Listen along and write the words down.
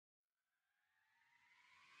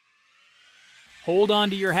Hold on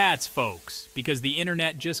to your hats, folks, because the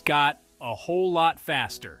internet just got a whole lot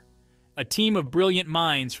faster. A team of brilliant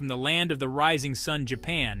minds from the land of the rising sun,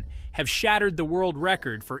 Japan, have shattered the world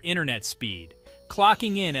record for internet speed,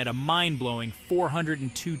 clocking in at a mind-blowing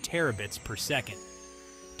 402 terabits per second.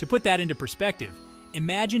 To put that into perspective,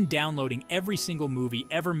 imagine downloading every single movie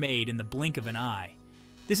ever made in the blink of an eye.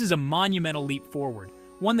 This is a monumental leap forward,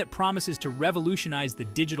 one that promises to revolutionize the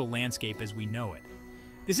digital landscape as we know it.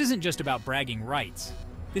 This isn't just about bragging rights.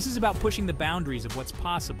 This is about pushing the boundaries of what's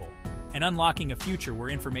possible and unlocking a future where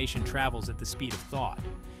information travels at the speed of thought.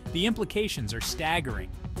 The implications are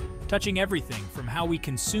staggering, touching everything from how we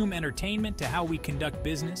consume entertainment to how we conduct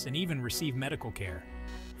business and even receive medical care.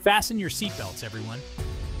 Fasten your seatbelts, everyone,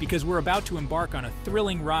 because we're about to embark on a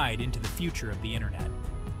thrilling ride into the future of the internet.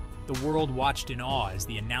 The world watched in awe as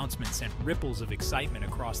the announcement sent ripples of excitement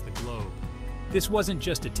across the globe. This wasn't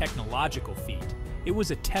just a technological feat. It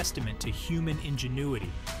was a testament to human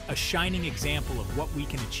ingenuity, a shining example of what we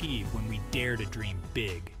can achieve when we dare to dream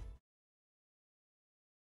big.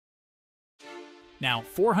 Now,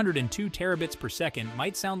 402 terabits per second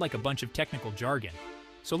might sound like a bunch of technical jargon,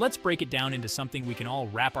 so let's break it down into something we can all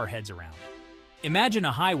wrap our heads around. Imagine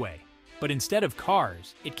a highway, but instead of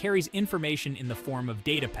cars, it carries information in the form of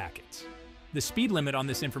data packets. The speed limit on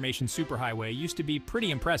this information superhighway used to be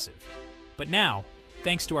pretty impressive, but now,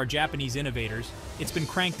 thanks to our Japanese innovators, it's been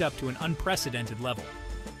cranked up to an unprecedented level.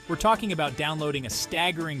 We're talking about downloading a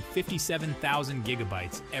staggering 57,000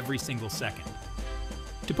 gigabytes every single second.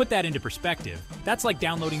 To put that into perspective, that's like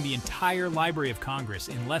downloading the entire Library of Congress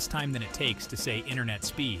in less time than it takes to say internet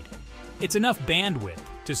speed. It's enough bandwidth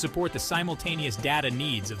to support the simultaneous data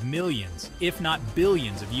needs of millions, if not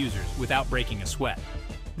billions of users without breaking a sweat.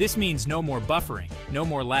 This means no more buffering, no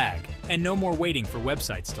more lag, and no more waiting for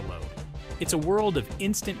websites to load. It's a world of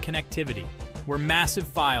instant connectivity, where massive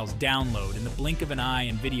files download in the blink of an eye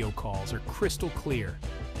and video calls are crystal clear,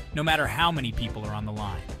 no matter how many people are on the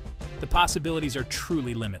line. The possibilities are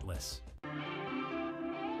truly limitless.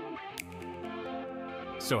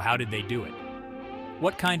 So how did they do it?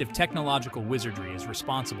 What kind of technological wizardry is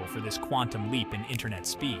responsible for this quantum leap in internet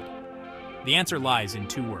speed? The answer lies in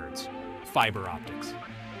two words: fiber optics.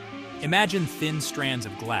 Imagine thin strands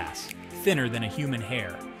of glass, thinner than a human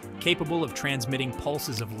hair, capable of transmitting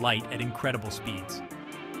pulses of light at incredible speeds.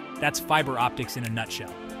 That's fiber optics in a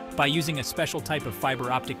nutshell. By using a special type of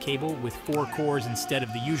fiber optic cable with 4 cores instead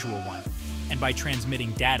of the usual one, and by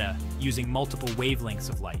transmitting data using multiple wavelengths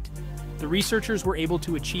of light, the researchers were able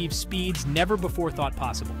to achieve speeds never before thought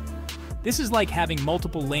possible. This is like having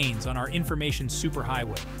multiple lanes on our information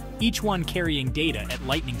superhighway, each one carrying data at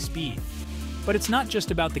lightning speed. But it's not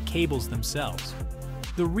just about the cables themselves.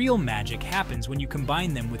 The real magic happens when you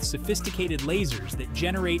combine them with sophisticated lasers that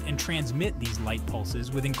generate and transmit these light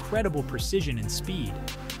pulses with incredible precision and speed.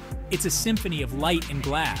 It's a symphony of light and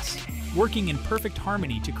glass, working in perfect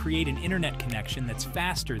harmony to create an internet connection that's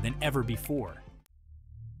faster than ever before.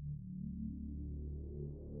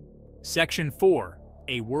 Section 4.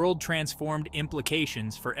 A world transformed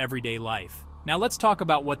implications for everyday life. Now let's talk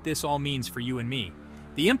about what this all means for you and me.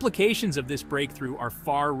 The implications of this breakthrough are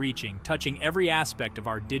far-reaching, touching every aspect of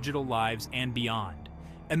our digital lives and beyond.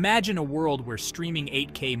 Imagine a world where streaming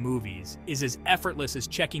 8K movies is as effortless as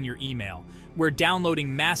checking your email, where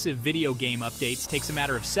downloading massive video game updates takes a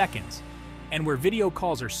matter of seconds, and where video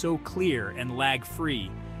calls are so clear and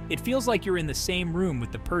lag-free, it feels like you're in the same room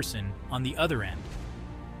with the person on the other end.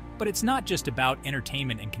 But it's not just about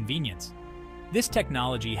entertainment and convenience. This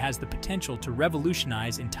technology has the potential to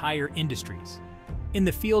revolutionize entire industries. In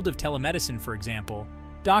the field of telemedicine, for example,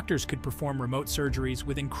 doctors could perform remote surgeries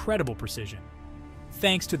with incredible precision,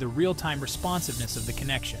 thanks to the real-time responsiveness of the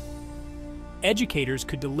connection. Educators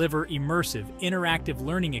could deliver immersive, interactive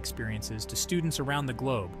learning experiences to students around the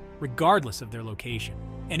globe, regardless of their location.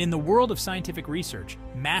 And in the world of scientific research,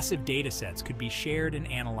 massive datasets could be shared and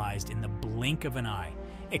analyzed in the blink of an eye,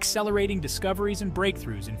 accelerating discoveries and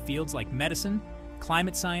breakthroughs in fields like medicine,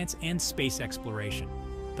 climate science, and space exploration.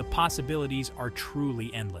 The possibilities are truly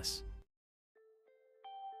endless.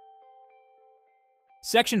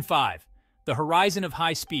 Section 5. The Horizon of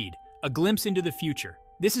High Speed, a glimpse into the future.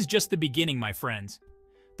 This is just the beginning, my friends.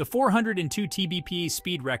 The 402 Tbps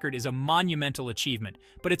speed record is a monumental achievement,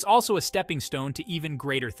 but it's also a stepping stone to even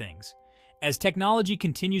greater things. As technology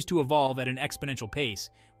continues to evolve at an exponential pace,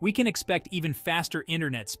 we can expect even faster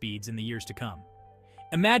internet speeds in the years to come.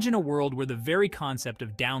 Imagine a world where the very concept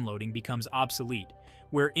of downloading becomes obsolete,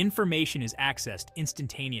 where information is accessed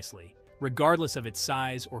instantaneously, regardless of its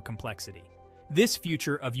size or complexity. This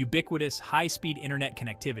future of ubiquitous, high-speed internet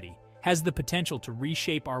connectivity has the potential to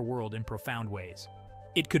reshape our world in profound ways.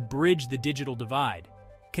 It could bridge the digital divide,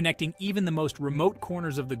 connecting even the most remote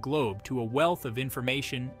corners of the globe to a wealth of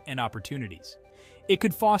information and opportunities. It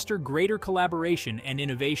could foster greater collaboration and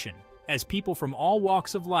innovation, as people from all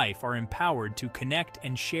walks of life are empowered to connect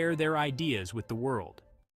and share their ideas with the world.